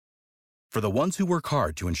For the ones who work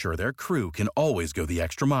hard to ensure their crew can always go the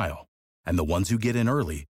extra mile, and the ones who get in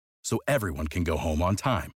early so everyone can go home on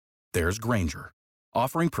time, there's Grainger,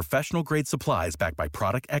 offering professional-grade supplies backed by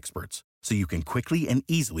product experts so you can quickly and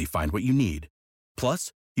easily find what you need.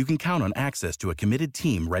 Plus, you can count on access to a committed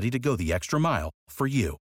team ready to go the extra mile for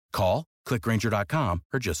you. Call, click Grainger.com,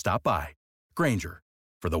 or just stop by. Grainger,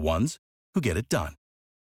 for the ones who get it done.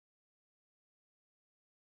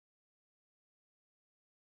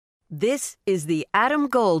 This is the Adam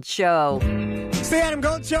Gold Show. It's the Adam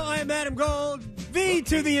Gold Show. I am Adam Gold. V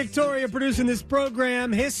to the Victoria producing this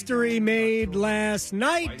program. History made last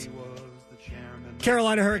night.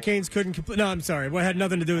 Carolina Hurricanes couldn't complete. No, I'm sorry. Well, it had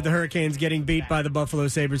nothing to do with the Hurricanes getting beat by the Buffalo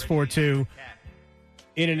Sabres 4-2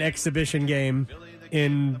 in an exhibition game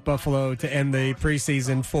in Buffalo to end the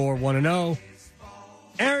preseason 4-1-0.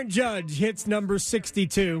 Aaron Judge hits number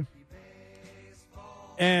 62.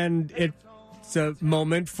 And it's a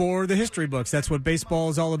moment for the history books. That's what baseball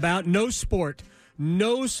is all about. No sport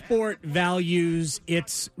values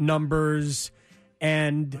its numbers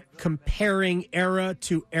and comparing era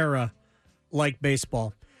to era like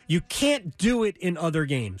baseball. You can't do it in other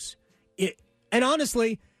games. And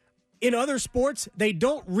honestly, in other sports, they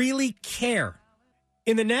don't really care.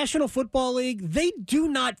 In the National Football League, they do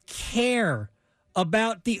not care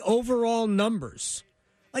about the overall numbers.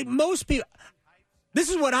 Like most people, this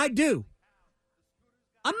is what I do.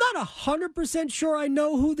 I'm not 100% sure I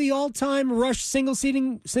know who the all-time single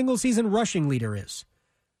season rushing leader is.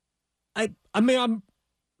 When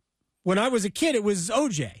I was a kid, it was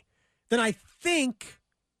OJ. Then I think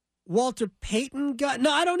Walter Payton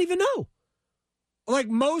no, I don't even know. Like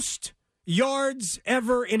most yards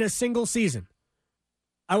ever in a single season.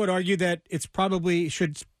 I would argue that it's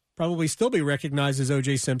should probably still be recognized as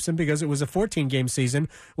O.J. Simpson because it was a 14-game season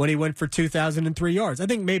when he went for 2,003 yards. I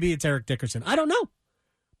think maybe it's Eric Dickerson. I don't know.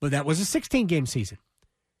 But that was a 16-game season.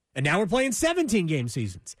 And now we're playing 17-game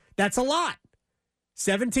seasons. That's a lot.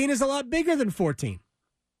 17 is a lot bigger than 14.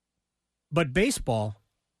 But baseball,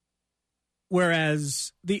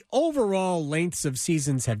 whereas the overall lengths of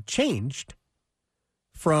seasons have changed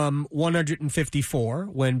from 154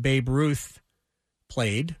 when Babe Ruth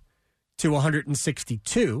played to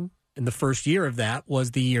 162, and the first year of that was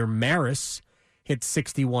the year Maris hit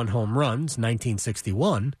 61 home runs,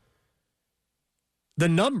 1961. The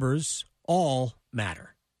numbers all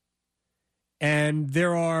matter. And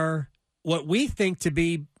there are what we think to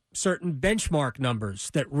be certain benchmark numbers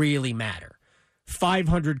that really matter.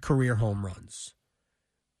 500 career home runs,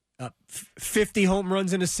 50 home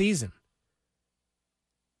runs in a season.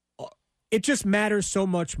 It just matters so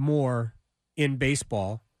much more in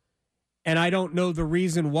baseball. And I don't know the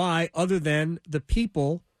reason why other than the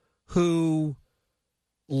people who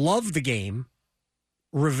love the game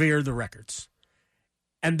revere the records.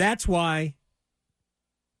 And that's why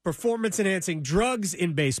performance-enhancing drugs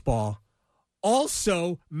in baseball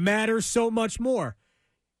also matter so much more.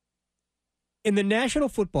 In the National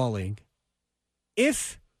Football League,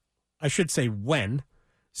 when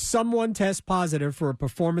someone tests positive for a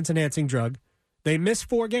performance-enhancing drug, they miss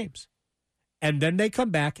 4 games. And then they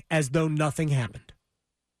come back as though nothing happened.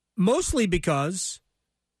 Mostly because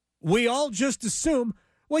we all just assume,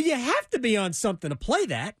 well, you have to be on something to play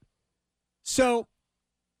that. So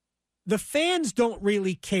the fans don't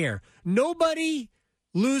really care. Nobody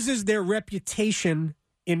loses their reputation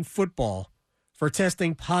in football for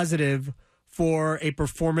testing positive for a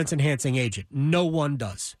performance-enhancing agent. No one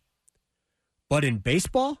does. But in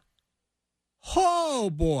baseball, oh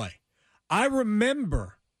boy, I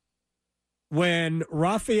remember when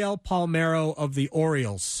Rafael Palmeiro of the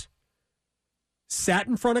Orioles sat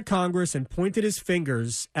in front of Congress and pointed his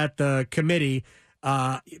fingers at the committee,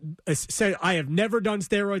 said, I have never done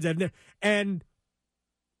steroids. And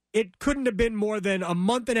it couldn't have been more than a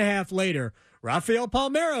month and a half later. Rafael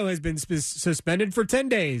Palmeiro has been suspended for 10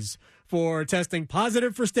 days for testing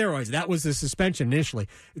positive for steroids. That was the suspension initially,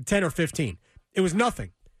 10 or 15. It was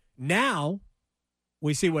nothing. Now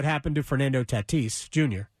we see what happened to Fernando Tatis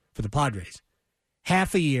Jr. for the Padres.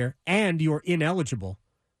 Half a year, and you're ineligible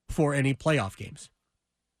for any playoff games.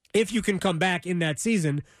 If you can come back in that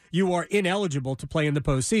season, you are ineligible to play in the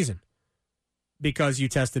postseason because you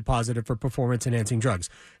tested positive for performance-enhancing drugs.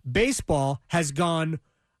 Baseball has gone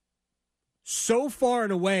so far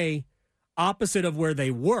and away opposite of where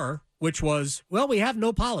they were, which was, well, we have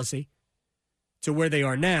no policy, to where they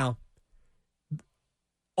are now,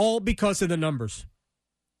 all because of the numbers.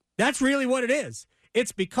 That's really what it is.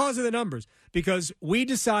 It's because of the numbers. Because we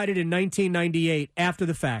decided in 1998, after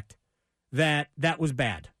the fact, that was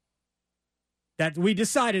bad. That we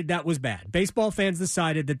decided that was bad. Baseball fans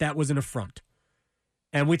decided that was an affront.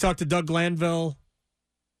 And we talked to Doug Glanville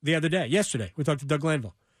yesterday. We talked to Doug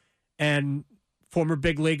Glanville. And former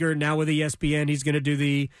big leaguer, now with ESPN. He's going to do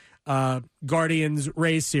the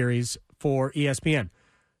Guardians-Rays series for ESPN.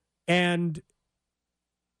 And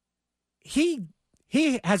he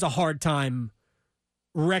has a hard time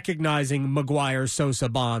recognizing McGuire, Sosa,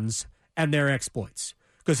 Bonds, and their exploits.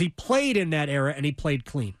 Because he played in that era, and he played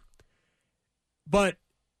clean. But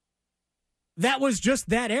that was just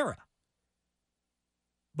that era.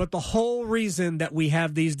 But the whole reason that we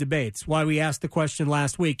have these debates, why we asked the question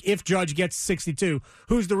last week, if Judge gets 62,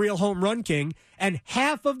 who's the real home run king? And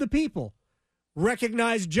half of the people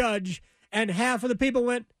recognized Judge, and half of the people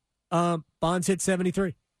went, Bonds hit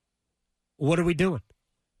 73. What are we doing?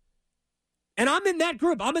 And I'm in that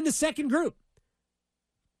group. I'm in the second group.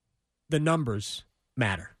 The numbers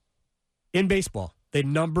matter. In baseball, the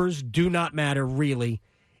numbers do not matter really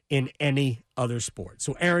in any other sport.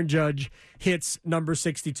 So Aaron Judge hits number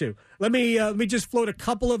 62. Let me just float a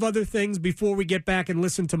couple of other things before we get back and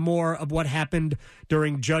listen to more of what happened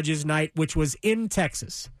during Judge's night, which was in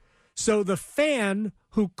Texas. So the fan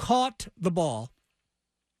who caught the ball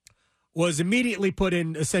was immediately put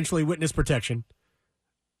in essentially witness protection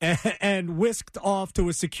and whisked off to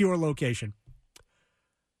a secure location,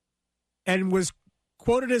 and was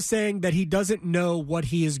quoted as saying that he doesn't know what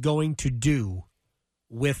he is going to do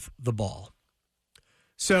with the ball.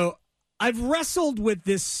 So I've wrestled with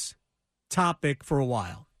this topic for a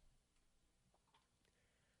while.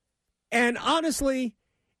 And honestly,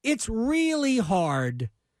 it's really hard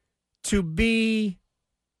to be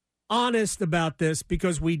honest about this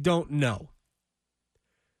because we don't know.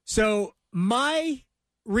 So my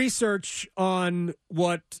research on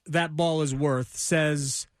what that ball is worth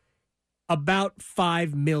says about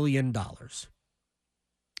 $5 million.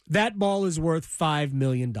 That ball is worth $5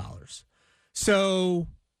 million. So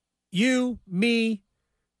you, me,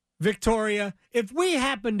 Victoria, if we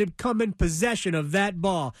happen to come in possession of that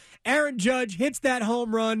ball, Aaron Judge hits that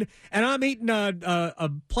home run, and I'm eating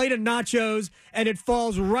a plate of nachos, and it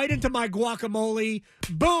falls right into my guacamole.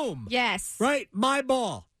 Boom. Yes. Right? My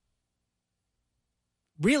ball.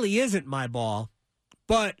 Really isn't my ball,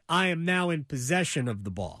 but I am now in possession of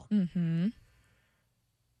the ball. Mm-hmm.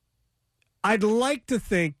 I'd like to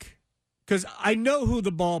think, because I know who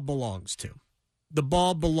the ball belongs to. The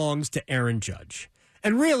ball belongs to Aaron Judge.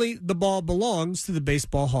 And really, the ball belongs to the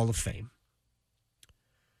Baseball Hall of Fame.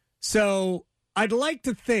 So I'd like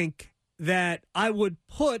to think that I would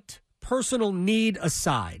put personal need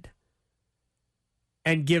aside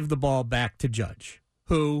and give the ball back to Judge,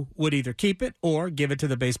 who would either keep it or give it to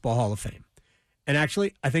the Baseball Hall of Fame. And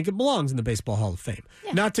actually, I think it belongs in the Baseball Hall of Fame.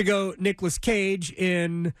 Yeah. Not to go Nicolas Cage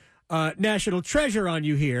in National Treasure on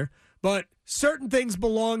you here, but certain things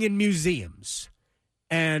belong in museums.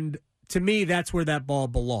 And to me, that's where that ball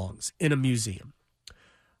belongs, in a museum.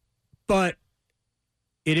 But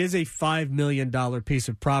it is a $5 million piece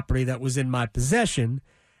of property that was in my possession,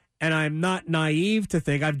 and I'm not naive to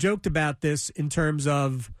think, I've joked about this in terms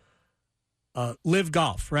of live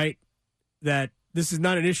golf, right? That this is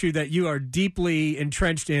not an issue that you are deeply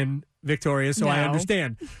entrenched in, Victoria, so No. I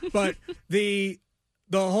understand. But the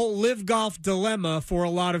whole live golf dilemma for a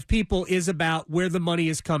lot of people is about where the money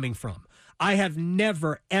is coming from. I have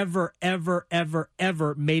never, ever, ever, ever,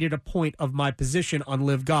 ever made it a point of my position on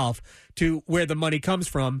live golf to where the money comes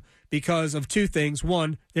from because of two things.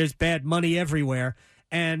 One, there's bad money everywhere.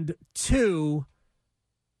 And two,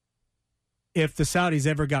 if the Saudis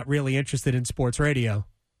ever got really interested in sports radio,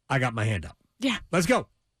 I got my hand up. Yeah. Let's go.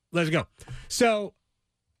 Let's go. So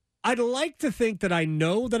I'd like to think that I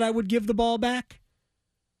know that I would give the ball back,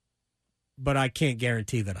 but I can't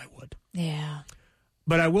guarantee that I would. Yeah.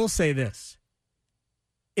 But I will say this.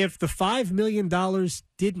 If the $5 million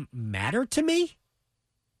didn't matter to me,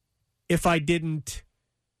 if I didn't,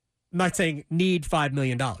 I'm not saying need $5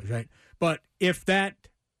 million, right? But if that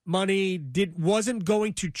money wasn't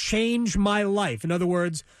going to change my life, in other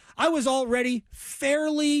words, I was already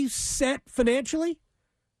fairly set financially,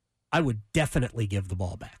 I would definitely give the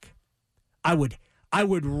ball back. I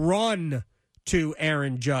would run to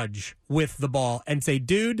Aaron Judge with the ball and say,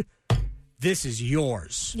 dude, this is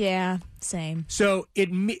yours. Yeah, same. So it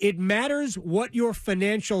matters what your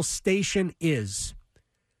financial station is.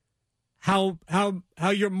 How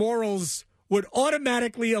your morals would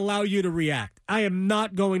automatically allow you to react. I am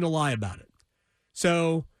not going to lie about it.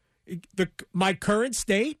 So my current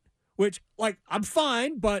state, which I'm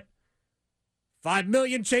fine, but $5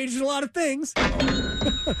 million changes a lot of things.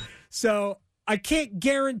 So I can't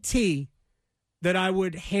guarantee that I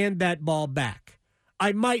would hand that ball back.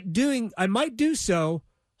 I might do so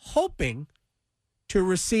hoping to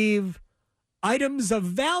receive items of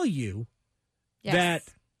value that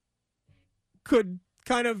could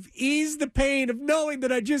kind of ease the pain of knowing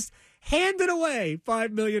that I just handed away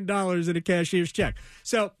 $5 million in a cashier's check.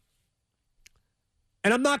 So,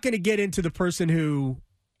 and I'm not going to get into the person who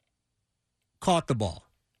caught the ball.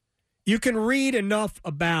 You can read enough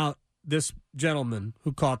about this gentleman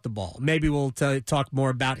who caught the ball. Maybe we'll talk more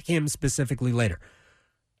about him specifically later.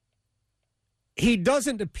 He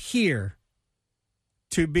doesn't appear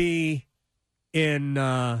to be in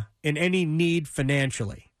any need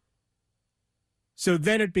financially. So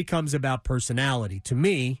then it becomes about personality to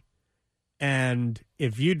me. And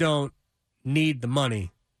if you don't need the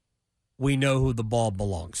money, we know who the ball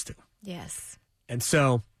belongs to. Yes. And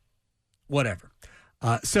so, whatever.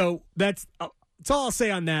 So that's all I'll say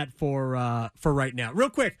on that for right now. Real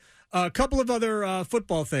quick, a couple of other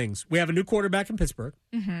football things. We have a new quarterback in Pittsburgh.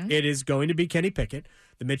 Mm-hmm. It is going to be Kenny Pickett.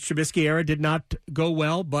 The Mitch Trubisky era did not go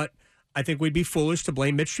well, but I think we'd be foolish to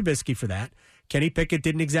blame Mitch Trubisky for that. Kenny Pickett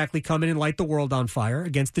didn't exactly come in and light the world on fire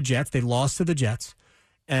against the Jets. They lost to the Jets.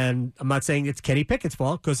 And I'm not saying it's Kenny Pickett's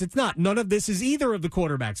fault, because it's not. None of this is either of the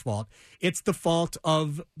quarterback's fault. It's the fault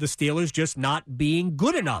of the Steelers just not being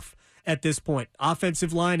good enough at this point.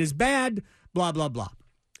 Offensive line is bad, blah, blah, blah.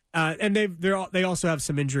 And they also have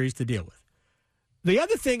some injuries to deal with. The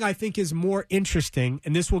other thing I think is more interesting,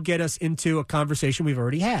 and this will get us into a conversation we've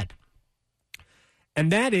already had,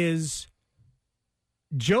 and that is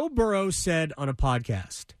Joe Burrow said on a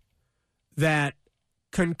podcast that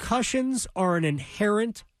concussions are an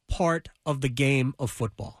inherent part of the game of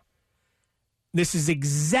football. This is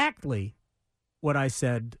exactly what I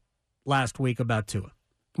said last week about Tua.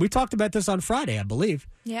 We talked about this on Friday, I believe.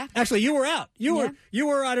 Yeah. Actually, you were out. You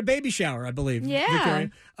were at a baby shower, I believe. Yeah.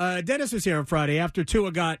 Victoria. Dennis was here on Friday after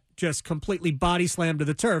Tua got just completely body slammed to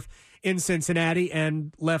the turf in Cincinnati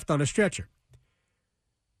and left on a stretcher.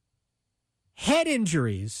 Head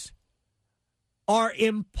injuries are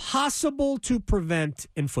impossible to prevent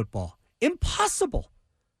in football. Impossible.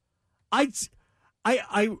 I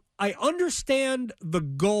understand the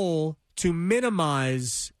goal to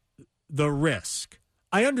minimize the risk.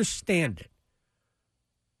 I understand it.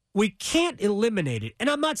 We can't eliminate it. And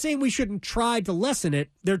I'm not saying we shouldn't try to lessen it.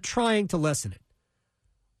 They're trying to lessen it.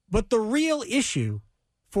 But the real issue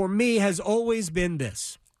for me has always been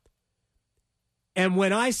this. And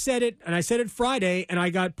when I said it, and I said it Friday, and I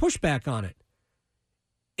got pushback on it,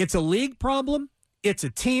 it's a league problem, it's a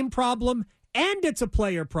team problem, and it's a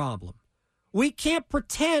player problem. We can't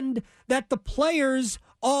pretend that the players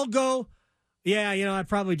all go, yeah, I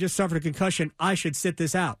probably just suffered a concussion. I should sit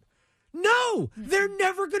this out. No, they're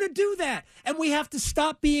never going to do that. And we have to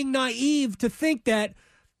stop being naive to think that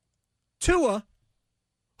Tua,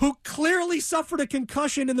 who clearly suffered a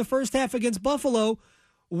concussion in the first half against Buffalo,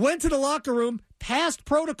 went to the locker room, passed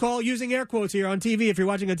protocol, using air quotes here on TV, if you're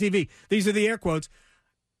watching on TV. These are the air quotes.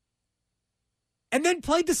 And then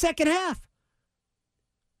played the second half.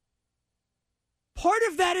 Part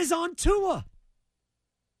of that is on Tua.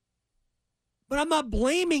 But I'm not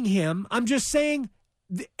blaming him. I'm just saying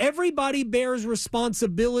everybody bears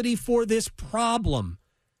responsibility for this problem.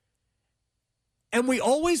 And we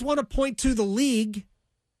always want to point to the league,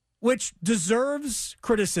 which deserves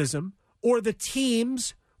criticism, or the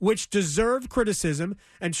teams which deserve criticism,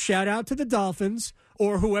 and shout out to the Dolphins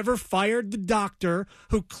or whoever fired the doctor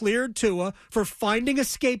who cleared Tua for finding a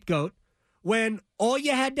scapegoat when all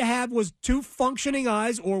you had to have was two functioning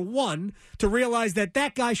eyes or one to realize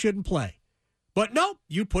that guy shouldn't play. But nope,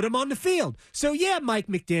 you put him on the field. So yeah, Mike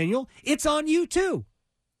McDaniel, it's on you too.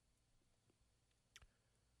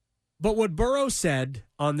 But what Burrow said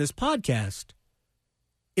on this podcast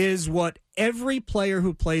is what every player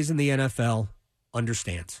who plays in the NFL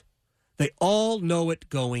understands. They all know it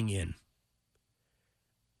going in.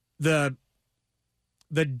 The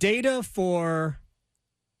data for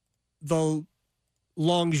the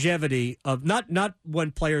longevity of not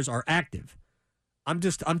when players are active. I'm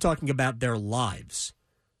talking about their lives.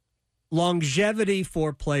 Longevity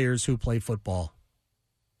for players who play football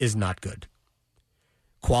is not good.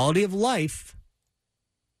 Quality of life,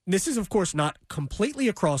 this is, of course, not completely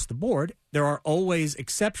across the board. There are always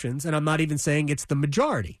exceptions, and I'm not even saying it's the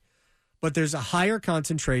majority. But there's a higher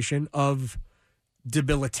concentration of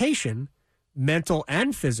debilitation, mental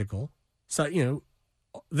and physical, so,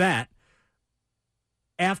 that,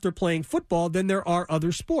 after playing football than there are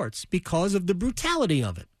other sports because of the brutality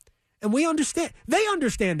of it. And we understand. They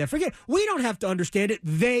understand that. Forget, we don't have to understand it.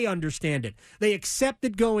 They understand it. They accept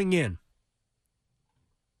it going in.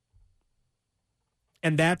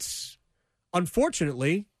 And that's,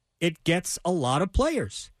 unfortunately, it gets a lot of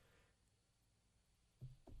players.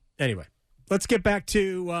 Anyway, let's get back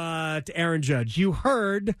to Aaron Judge. You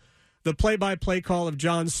heard the play-by-play call of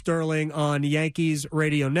John Sterling on Yankees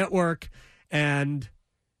Radio Network, and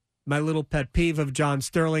my little pet peeve of John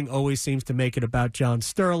Sterling always seems to make it about John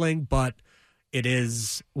Sterling, but it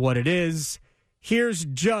is what it is. Here's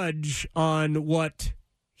Judge on what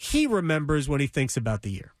he remembers when he thinks about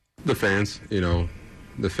the year. The fans,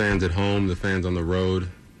 the fans at home, the fans on the road,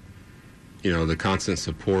 the constant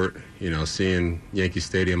support, seeing Yankee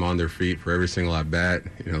Stadium on their feet for every single at-bat.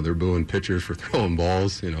 They're booing pitchers for throwing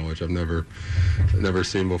balls, which I've never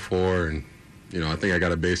seen before. And, I think I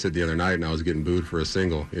got a base hit the other night and I was getting booed for a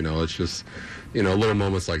single. It's just, little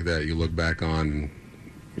moments like that you look back on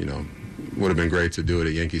and, would have been great to do it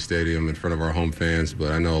at Yankee Stadium in front of our home fans.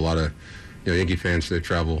 But I know a lot of, Yankee fans, they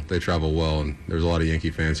travel well, and there's a lot of Yankee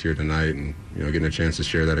fans here tonight, and getting a chance to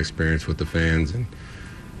share that experience with the fans, and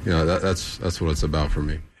that's what it's about for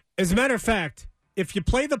me. As a matter of fact, if you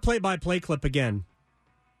play the play-by-play clip again,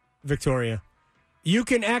 Victoria, you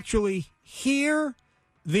can actually hear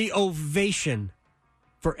the ovation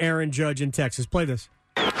for Aaron Judge in Texas. Play this.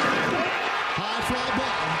 High fly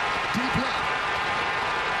ball, deep left.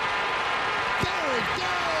 There it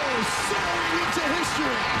goes, soaring into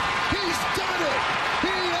history. He's done it.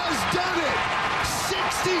 He has done it.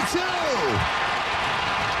 62.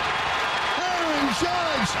 Aaron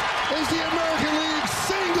Judge is the American League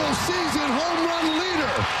single-season home run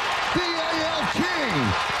leader. The AL King.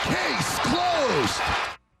 Case closed.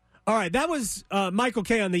 All right, that was Michael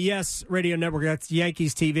Kay on the Yes Radio Network. That's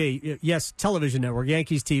Yankees TV. Yes Television Network,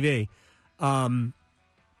 Yankees TV.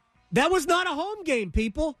 That was not a home game,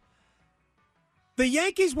 people. The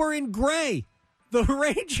Yankees were in gray. The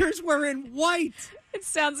Rangers were in white. It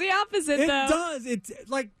sounds the opposite, though. It does. It's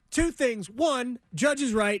like two things. One, Judge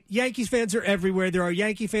is right. Yankees fans are everywhere. There are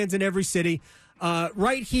Yankee fans in every city.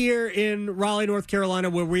 Right here in Raleigh, North Carolina,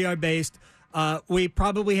 where we are based, we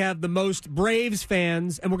probably have the most Braves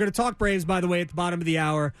fans. And we're going to talk Braves, by the way, at the bottom of the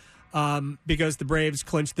hour because the Braves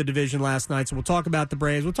clinched the division last night. So we'll talk about the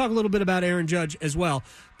Braves. We'll talk a little bit about Aaron Judge as well.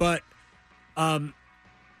 But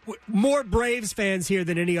more Braves fans here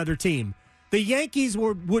than any other team. The Yankees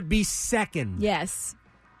would be second. Yes.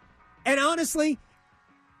 And honestly,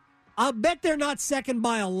 I'll bet they're not second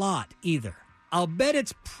by a lot either. I'll bet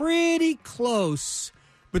it's pretty close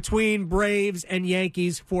between Braves and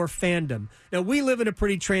Yankees for fandom. Now, we live in a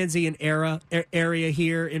pretty transient area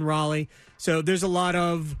here in Raleigh, so there's a lot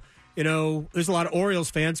of,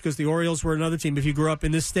 Orioles fans because the Orioles were another team. If you grew up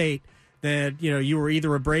in this state, that you were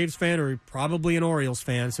either a Braves fan or probably an Orioles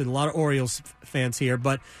fan. So a lot of Orioles fans here.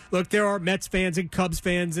 But look, there are Mets fans and Cubs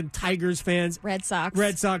fans and Tigers fans, Red Sox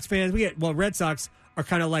fans. Red Sox are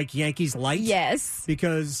kind of like Yankees light. Yes,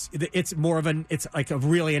 because it's more of it's like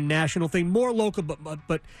really a national thing, more local,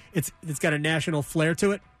 but it's got a national flair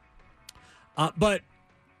to it. But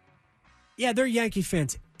yeah, they're Yankee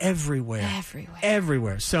fans everywhere.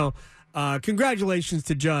 So congratulations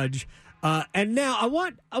to Judge. And now I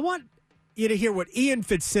want you to hear what Ian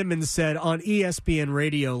Fitzsimmons said on ESPN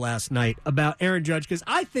Radio last night about Aaron Judge, because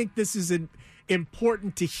I think this is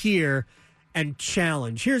important to hear and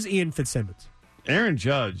challenge. Here's Ian Fitzsimmons. Aaron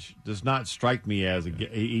Judge does not strike me as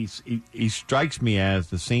he strikes me as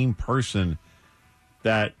the same person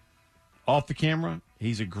that off the camera,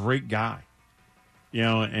 he's a great guy.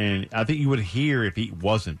 And I think you would hear if he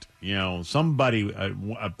wasn't. Somebody,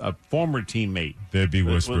 a former teammate, there'd be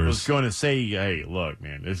whispers, was going to say, "Hey, look,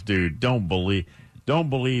 man, this dude don't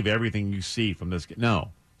believe everything you see from this guy."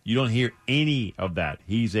 No, you don't hear any of that.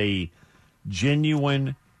 He's a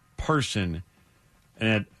genuine person,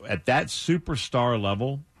 and at that superstar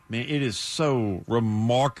level, man, it is so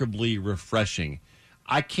remarkably refreshing.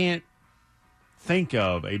 I can't think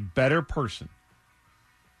of a better person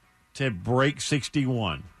to break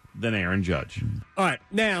 61 than Aaron Judge. All right.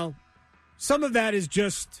 Now, some of that is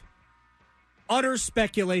just utter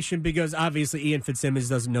speculation because obviously Ian Fitzsimmons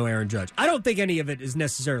doesn't know Aaron Judge. I don't think any of it is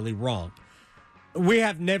necessarily wrong. We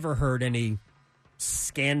have never heard any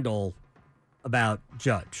scandal about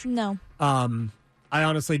Judge. No. I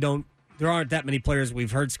honestly don't. There aren't that many players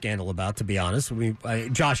we've heard scandal about, to be honest.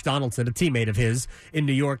 Josh Donaldson, a teammate of his in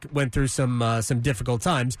New York, went through some difficult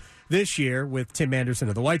times this year with Tim Anderson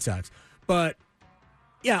of the White Sox. But,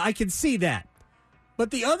 yeah, I can see that.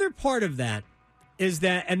 But the other part of that is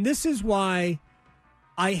that, and this is why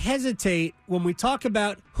I hesitate when we talk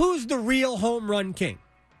about who's the real home run king.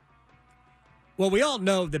 Well, we all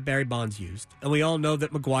know that Barry Bonds used, and we all know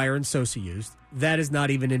that McGuire and Sosa used. That is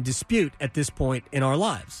not even in dispute at this point in our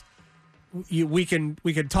lives. We can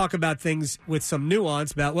talk about things with some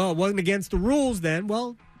nuance about, well, it wasn't against the rules then.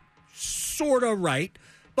 Well, sort of right.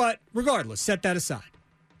 But regardless, set that aside.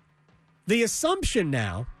 The assumption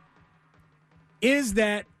now is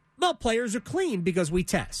that, well, players are clean because we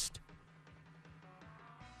test.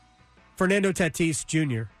 Fernando Tatis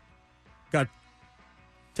Jr. got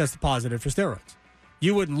tested positive for steroids.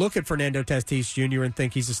 You wouldn't look at Fernando Tatis Jr. and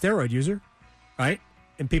think he's a steroid user, right?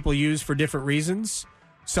 And people use for different reasons.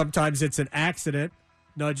 Sometimes it's an accident.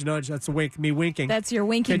 Nudge, nudge. That's a wink. Me winking. That's your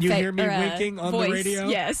winking. Can you hear me winking on voice. the radio?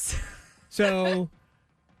 Yes. So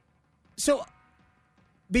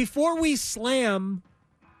before we slam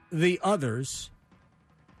the others,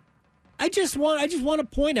 I just want to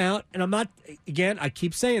point out, and I'm not, again, I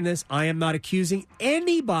keep saying this, I am not accusing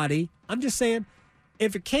anybody. I'm just saying,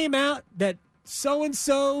 if it came out that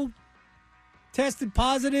so-and-so tested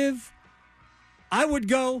positive, I would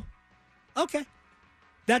go, okay.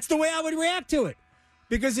 That's the way I would react to it.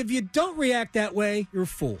 Because if you don't react that way, you're a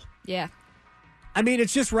fool. Yeah. I mean,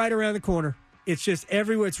 it's just right around the corner. It's just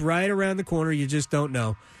everywhere. It's right around the corner. You just don't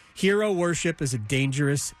know. Hero worship is a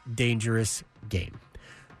dangerous, dangerous game.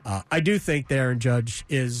 I do think that Aaron Judge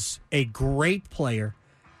is a great player,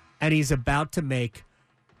 and he's about to make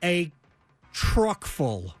a truck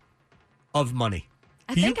full of money.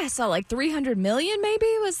 I think I saw like 300 million maybe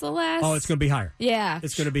was the last. Oh, it's going to be higher. Yeah.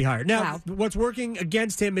 It's going to be higher. Now, Wow. What's working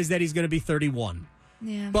against him is that he's going to be 31.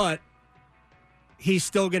 Yeah. But he's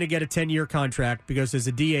still going to get a 10-year contract because there's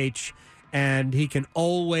a DH, and he can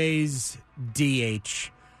always DH.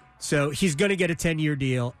 So he's going to get a 10-year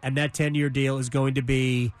deal, and that 10-year deal is going to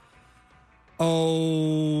be, I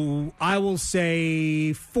will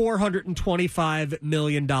say $425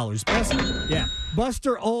 million.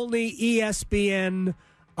 Buster Olney, ESPN,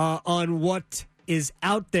 on what is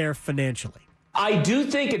out there financially. I do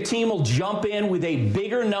think a team will jump in with a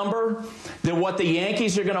bigger number than what the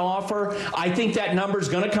Yankees are going to offer. I think that number is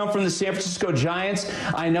going to come from the San Francisco Giants.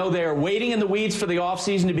 I know they're waiting in the weeds for the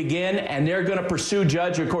offseason to begin, and they're going to pursue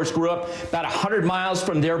Judge, who, of course, grew up about 100 miles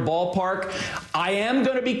from their ballpark. I am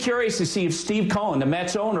going to be curious to see if Steve Cohen, the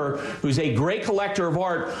Mets owner, who's a great collector of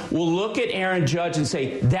art, will look at Aaron Judge and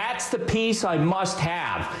say, that's the piece I must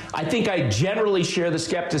have. I think I generally share the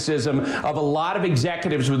skepticism of a lot of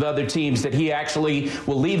executives with other teams that he actually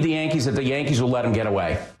will leave the Yankees, that the Yankees will let him get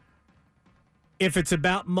away. If it's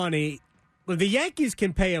about money, well, the Yankees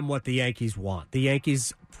can pay him what the Yankees want. The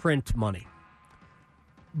Yankees print money.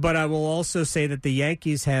 But I will also say that the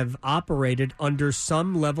Yankees have operated under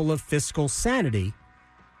some level of fiscal sanity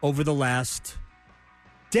over the last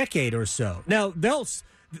decade or so. Now,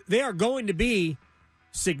 they are going to be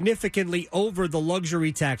significantly over the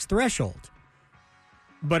luxury tax threshold.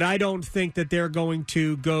 But I don't think that they're going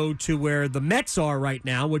to go to where the Mets are right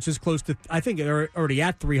now, which is close to, I think they're already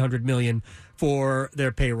at $300 million for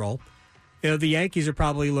their payroll. You know, the Yankees are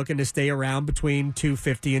probably looking to stay around between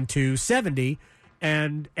 $250 and $270,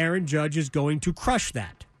 and Aaron Judge is going to crush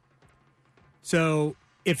that. So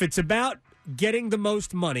if it's about getting the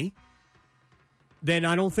most money, then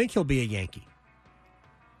I don't think he'll be a Yankee.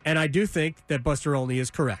 And I do think that Buster Olney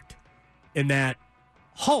is correct in that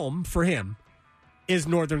home for him is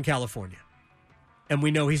Northern California. And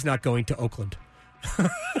we know he's not going to Oakland.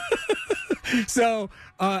 So,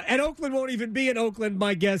 and Oakland won't even be in Oakland,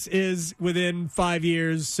 my guess is, within 5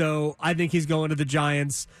 years. So I think he's going to the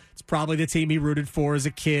Giants. It's probably the team he rooted for as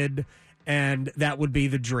a kid, and that would be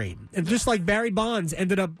the dream. And just like Barry Bonds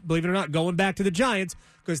ended up, believe it or not, going back to the Giants,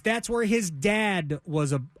 because that's where his dad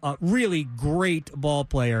was a really great ball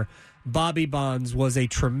player. Bobby Bonds was a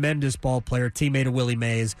tremendous ball player, teammate of Willie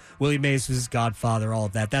Mays. Willie Mays was his godfather, all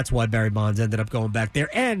of that. That's why Barry Bonds ended up going back there,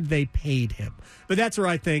 and they paid him. But that's where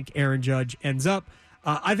I think Aaron Judge ends up.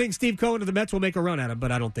 I think Steve Cohen of the Mets will make a run at him,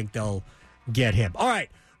 but I don't think they'll get him. All right,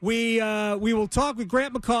 we will talk with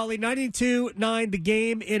Grant McCauley, 92.9 The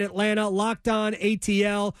Game in Atlanta, Locked On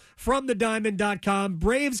ATL from thediamond.com.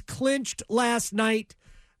 Braves clinched last night.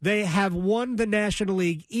 They have won the National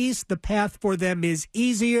League East. The path for them is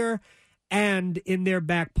easier. And in their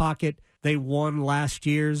back pocket, they won last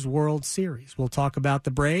year's World Series. We'll talk about the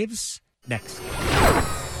Braves next.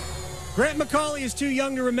 Grant McCauley is too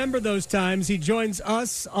young to remember those times. He joins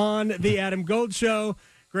us on The Adam Gold Show.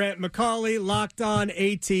 Grant McCauley, Locked On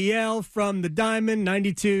ATL from the Diamond,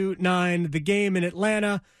 92.9 The Game in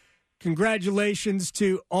Atlanta. Congratulations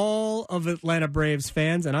to all of Atlanta Braves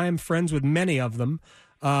fans, and I am friends with many of them,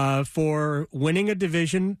 for winning a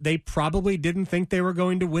division they probably didn't think they were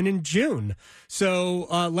going to win in June. So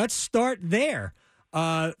let's start there.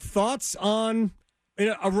 Thoughts on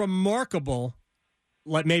a remarkable,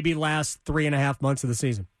 maybe last 3.5 months of the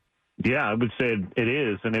season? Yeah, I would say it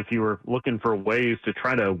is. And if you were looking for ways to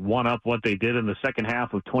try to one-up what they did in the second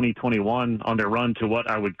half of 2021 on their run to what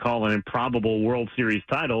I would call an improbable World Series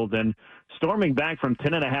title, then storming back from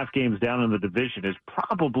 10.5 games down in the division is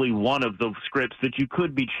probably one of the scripts that you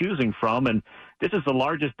could be choosing from. And this is the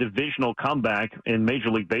largest divisional comeback in Major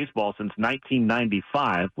League Baseball since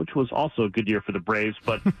 1995, which was also a good year for the Braves.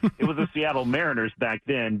 But it was the Seattle Mariners back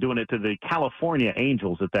then doing it to the California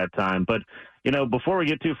Angels at that time. But, before we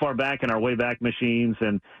get too far back in our way back machines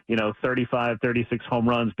and, 35, 36 home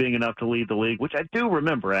runs being enough to lead the league, which I do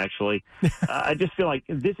remember, actually, I just feel like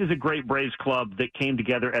this is a great Braves club that came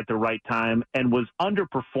together at the right time and was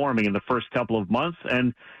underperforming in the first couple of months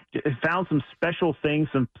and found some special things,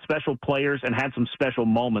 some special players, and had some special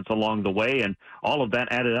moments along the way. And all of that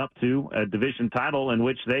added up to a division title in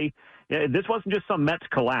which this wasn't just some Mets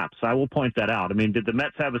collapse. I will point that out. I mean, did the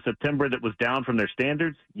Mets have a September that was down from their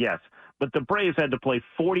standards? Yes. But the Braves had to play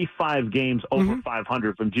 45 games over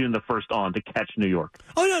 500 from June the 1st on to catch New York.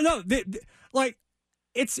 Oh, no.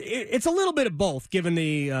 It's a little bit of both, given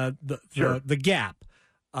the gap.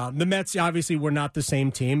 The Mets obviously were not the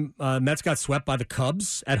same team. Mets got swept by the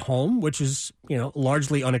Cubs at home, which is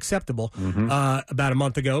largely unacceptable about a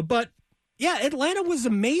month ago. But yeah, Atlanta was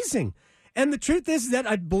amazing, and the truth is that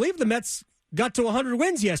I believe the Mets got to 100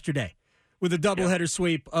 wins yesterday with a doubleheader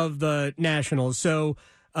sweep of the Nationals. So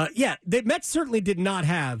the Mets certainly did not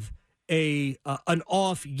have an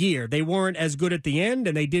off year. They weren't as good at the end,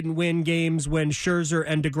 and they didn't win games when Scherzer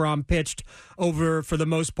and DeGrom pitched for the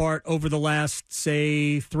most part, over the last,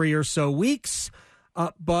 say, 3 or so weeks.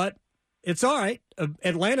 But it's all right.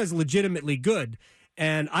 Atlanta's legitimately good.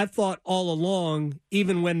 And I've thought all along,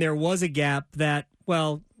 even when there was a gap, that,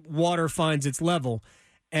 water finds its level.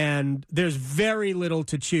 And there's very little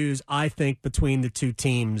to choose, I think, between the two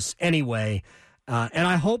teams anyway. And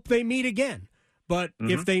I hope they meet again. But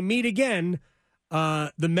if they meet again,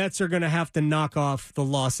 the Mets are going to have to knock off the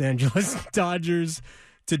Los Angeles Dodgers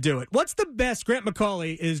to do it. What's the best? Grant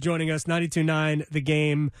McCauley is joining us, 92.9 The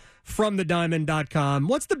Game from thediamond.com.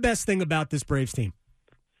 What's the best thing about this Braves team?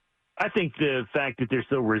 I think the fact that they're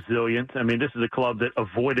so resilient. I mean, this is a club that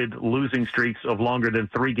avoided losing streaks of longer than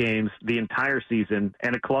 3 games the entire season,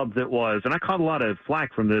 and a club that was, and I caught a lot of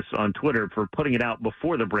flack from this on Twitter for putting it out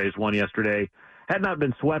before the Braves won yesterday, had not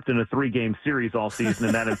been swept in a 3-game series all season,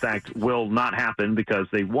 and that, in fact, will not happen because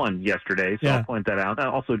they won yesterday. So I'll point that out.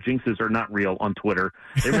 Also, jinxes are not real on Twitter.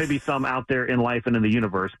 There may be some out there in life and in the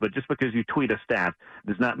universe, but just because you tweet a stat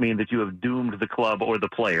does not mean that you have doomed the club or the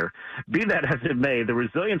player. Be that as it may, the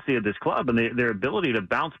resiliency of this club and their ability to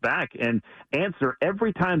bounce back and answer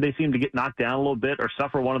every time they seem to get knocked down a little bit or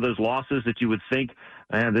suffer one of those losses that you would think,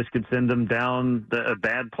 man, this could send them down a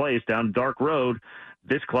bad place, down a dark road.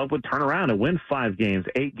 This club would turn around and win 5 games,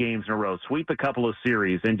 8 games in a row, sweep a couple of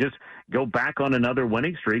series, and just go back on another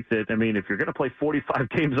winning streak that, I mean, if you're going to play 45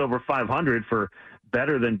 games over 500 for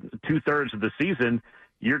better than 2/3 of the season,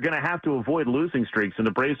 you're going to have to avoid losing streaks, and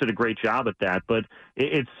the Braves did a great job at that. But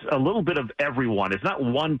it's a little bit of everyone. It's not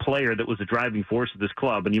one player that was a driving force of this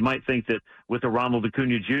club, and you might think that with a Ronald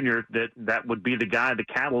Acuna Jr., that would be the guy, the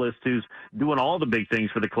catalyst who's doing all the big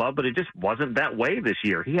things for the club, but it just wasn't that way this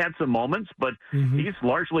year. He had some moments, but he's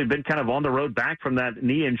largely been kind of on the road back from that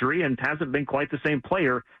knee injury and hasn't been quite the same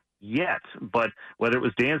player yet. But whether it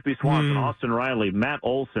was Dansby Swanson, Austin Riley, Matt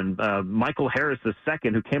Olson, Michael Harris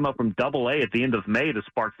II, who came up from Double-A at the end of May to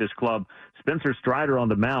spark this club, Spencer Strider on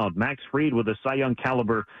the mound, Max Fried with a Cy Young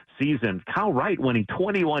caliber season, Kyle Wright winning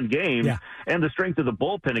 21 games, and the strength of the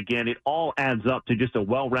bullpen again, it all adds up to just a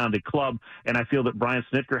well-rounded club. And I feel that Brian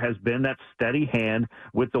Snitker has been that steady hand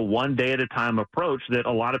with the one-day-at-a-time approach that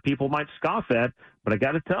a lot of people might scoff at. But I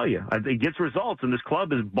got to tell you, it gets results, and this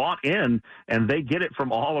club is bought in, and they get it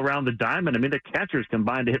from all around the diamond. I mean, the catchers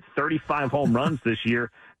combined to hit 35 home runs this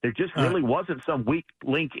year. There just really wasn't some weak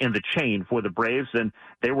link in the chain for the Braves, and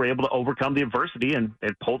they were able to overcome the adversity and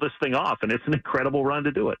pull this thing off, and it's an incredible run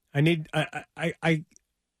to do it.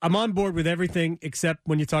 I'm on board with everything except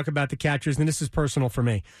when you talk about the catchers, and this is personal for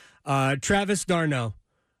me. Travis d'Arnaud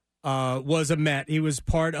was a Met. He was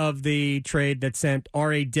part of the trade that sent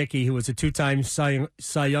R.A. Dickey, who was a 2-time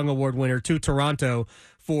Cy Young Award winner, to Toronto.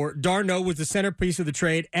 For d'Arnaud was the centerpiece of the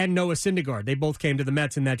trade, and Noah Syndergaard. They both came to the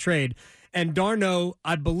Mets in that trade. And d'Arnaud,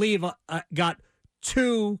 I believe, got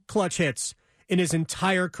 2 clutch hits in his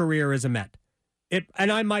entire career as a Met.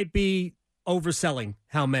 And I might be overselling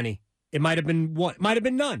how many. It might have been one, might have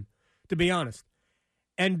been none, to be honest.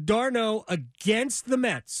 And d'Arnaud against the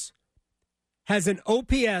Mets has an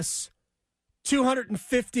OPS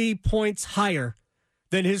 250 points higher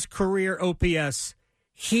than his career OPS.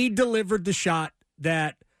 He delivered the shot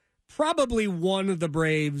that probably won the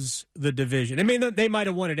Braves the division. I mean, they might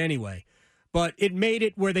have won it anyway, but it made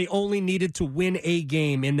it where they only needed to win a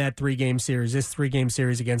game in that 3-game series, this 3-game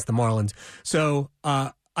series against the Marlins. So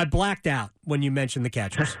I I blacked out when you mentioned the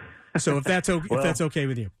catchers. So if that's okay, if that's okay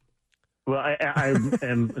with you. Well, I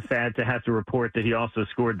am sad to have to report that he also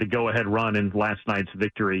scored the go-ahead run in last night's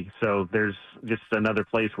victory. So there's just another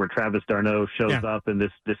place where Travis d'Arnaud shows up in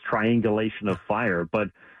this triangulation of fire. But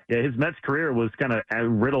yeah, his Mets career was kind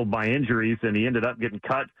of riddled by injuries, and he ended up getting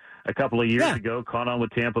cut a couple of years ago, caught on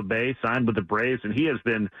with Tampa Bay, signed with the Braves, and he has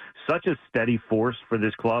been such a steady force for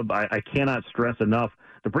this club. I cannot stress enough.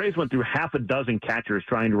 The Braves went through half a dozen catchers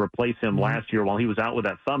trying to replace him last year while he was out with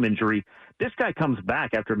that thumb injury. This guy comes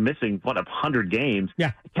back after missing, 100 games,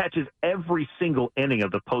 catches every single inning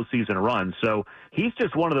of the postseason run. So he's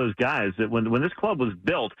just one of those guys that when this club was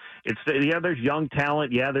built, there's young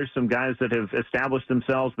talent. Yeah, there's some guys that have established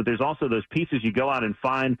themselves, but there's also those pieces you go out and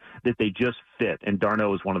find that they just fit. And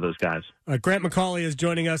d'Arnaud is one of those guys. Grant McCauley is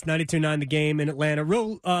joining us, 92.9 The Game in Atlanta.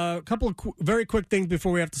 A couple of very quick things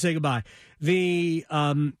before we have to say goodbye. The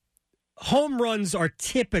home runs are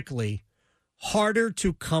typically harder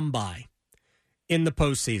to come by in the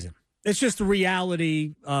postseason. It's just the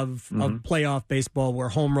reality of playoff baseball where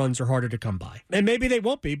home runs are harder to come by. And maybe they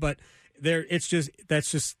won't be, but that's just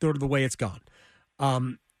sort of the way it's gone.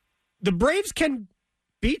 The Braves can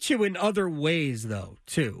beat you in other ways, though,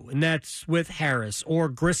 too, and that's with Harris or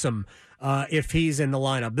Grissom if he's in the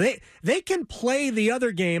lineup. They can play the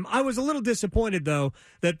other game. I was a little disappointed, though,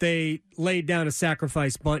 that they laid down a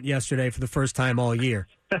sacrifice bunt yesterday for the first time all year.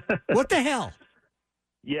 What the hell?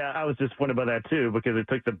 Yeah, I was disappointed by that, too, because it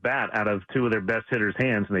took the bat out of two of their best hitters'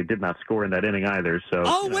 hands, and they did not score in that inning either. So,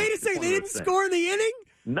 wait a second. They didn't score in the inning?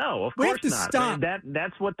 No, of course not. We have to not. stop.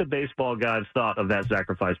 That's what the baseball gods thought of that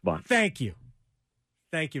sacrifice bunt. Thank you.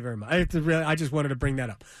 Thank you very much. I just wanted to bring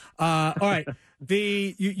that up. All right.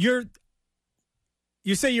 You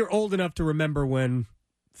say you're old enough to remember when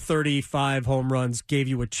 35 home runs gave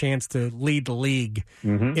you a chance to lead the league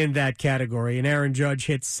in that category, and Aaron Judge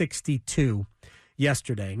hit 62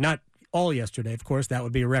 yesterday. Not all yesterday, of course. That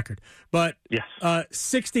would be a record. But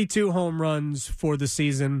 62 home runs for the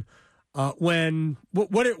season. What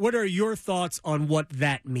are your thoughts on what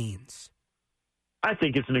that means? I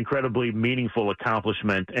think it's an incredibly meaningful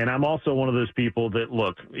accomplishment, and I'm also one of those people that,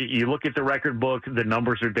 you look at the record book, the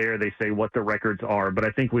numbers are there, they say what the records are, but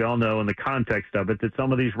I think we all know in the context of it that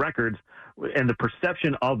some of these records and the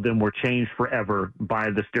perception of them were changed forever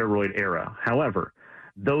by the steroid era. However,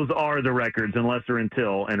 those are the records unless or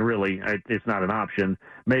until, and really it's not an option,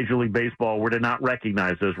 Major League Baseball were to not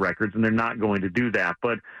recognize those records, and they're not going to do that.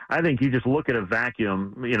 But I think you just look at a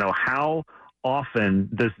vacuum, how often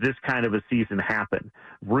does this kind of a season happen?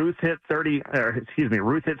 Ruth hit 60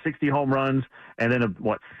 home runs, and then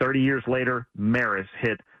 30 years later, Maris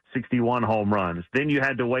hit 61 home runs. Then you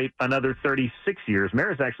had to wait another 36 years.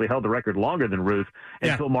 Maris actually held the record longer than Ruth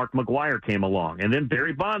until Mark McGwire came along. And then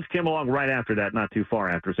Barry Bonds came along right after that, not too far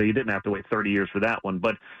after. So you didn't have to wait 30 years for that one.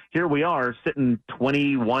 But here we are sitting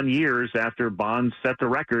 21 years after Bonds set the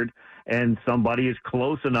record, and somebody is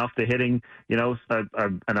close enough to hitting, an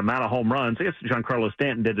amount of home runs. I guess Giancarlo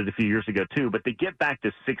Stanton did it a few years ago too, but to get back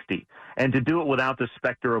to 60 and to do it without the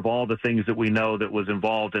specter of all the things that we know that was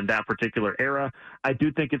involved in that particular era, I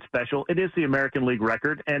do think it's special. It is the American League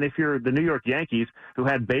record, and if you're the New York Yankees, who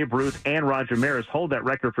had Babe Ruth and Roger Maris hold that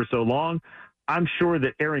record for so long, I'm sure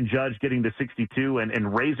that Aaron Judge getting to 62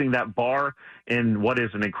 and raising that bar in what is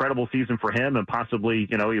an incredible season for him, and possibly,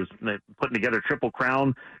 he was putting together Triple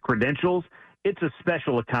Crown credentials. It's a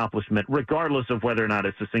special accomplishment, regardless of whether or not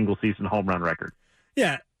it's a single season home run record.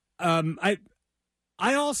 Yeah. I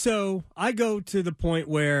go to the point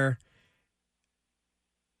where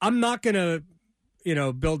I'm not going to,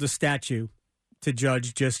 build a statue to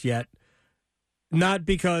Judge just yet. Not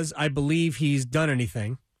because I believe he's done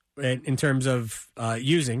anything in terms of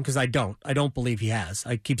using, because I don't believe he has.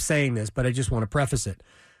 I keep saying this, but I just want to preface it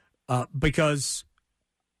because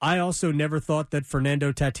I also never thought that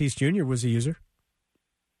Fernando Tatis Jr. was a user.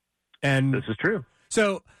 And this is true.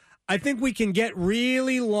 So I think we can get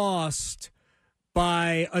really lost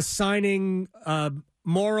by assigning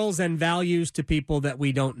morals and values to people that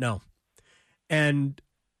we don't know. And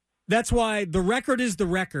that's why the record is the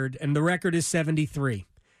record, and the record is 73.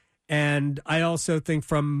 And I also think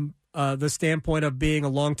from the standpoint of being a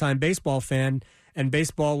longtime baseball fan, and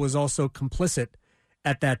baseball was also complicit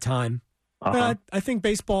at that time, but I think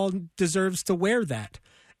baseball deserves to wear that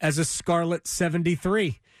as a scarlet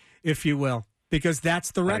 73, if you will, because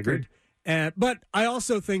that's the record. But I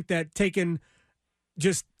also think that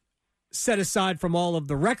just set aside from all of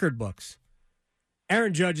the record books,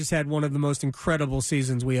 Aaron Judge has had one of the most incredible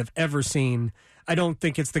seasons we have ever seen. I don't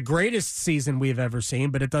think it's the greatest season we have ever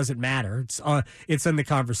seen, but it doesn't matter. It's in the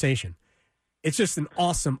conversation. It's just an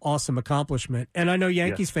awesome, awesome accomplishment. And I know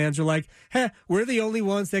Yankees fans are like, we're the only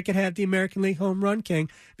ones that could have the American League home run king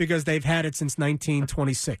because they've had it since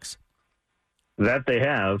 1926. That they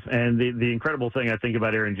have. And the incredible thing I think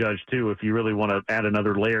about Aaron Judge, too, if you really want to add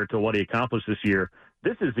another layer to what he accomplished this year,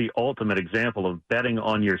 this is the ultimate example of betting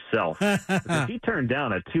on yourself. Because he turned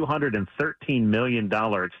down a $213 million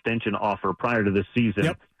extension offer prior to this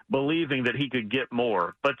season, believing that he could get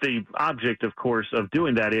more. But the object, of course, of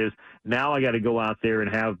doing that is now I got to go out there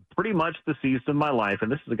and have pretty much the season of my life.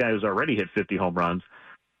 And this is a guy who's already hit 50 home runs.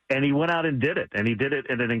 And he went out and did it. And he did it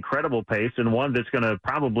at an incredible pace, and one that's going to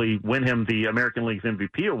probably win him the American League's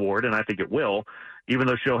MVP award, and I think it will, even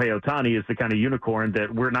though Shohei Ohtani is the kind of unicorn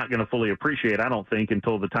that we're not going to fully appreciate, I don't think,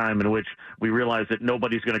 until the time in which we realize that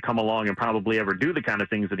nobody's going to come along and probably ever do the kind of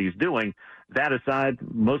things that he's doing. That aside,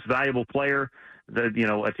 most valuable player,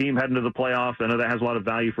 a team heading to the playoffs. I know that has a lot of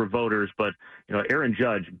value for voters, but Aaron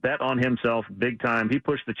Judge bet on himself big time. He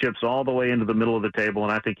pushed the chips all the way into the middle of the table,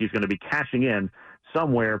 and I think he's going to be cashing in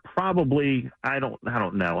somewhere. Probably, I don't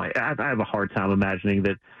know. I have a hard time imagining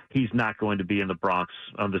that he's not going to be in the Bronx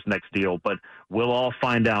on this next deal, but we'll all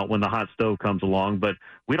find out when the hot stove comes along. But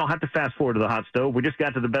we don't have to fast forward to the hot stove. We just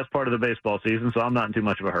got to the best part of the baseball season, so I'm not in too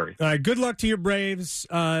much of a hurry. All right, good luck to your Braves.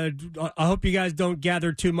 I hope you guys don't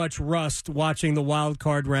gather too much rust watching the wild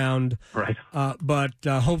card round. Right. But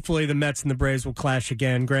hopefully the Mets and the Braves will clash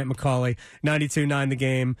again. Grant McCauley, 92.9 The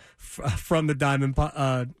Game, from the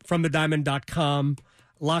diamond.com,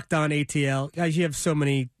 Locked On ATL. Guys, you have so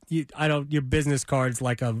many. Your business card's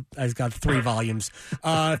has got 3 volumes.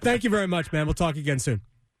 Thank you very much, man. We'll talk again soon.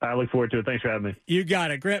 I look forward to it. Thanks for having me. You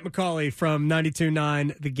got it. Grant McCauley from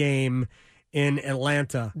 92.9 The Game in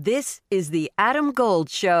Atlanta. This is the Adam Gold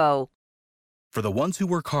Show. For the ones who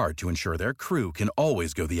work hard to ensure their crew can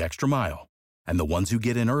always go the extra mile, and the ones who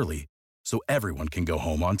get in early so everyone can go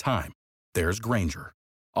home on time, there's Grainger,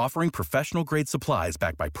 offering professional-grade supplies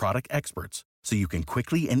backed by product experts so you can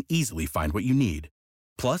quickly and easily find what you need.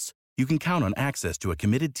 Plus, you can count on access to a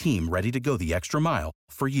committed team ready to go the extra mile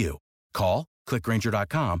for you. Call, click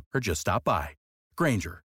Grainger.com, or just stop by.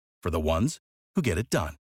 Grainger, for the ones who get it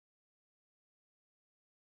done.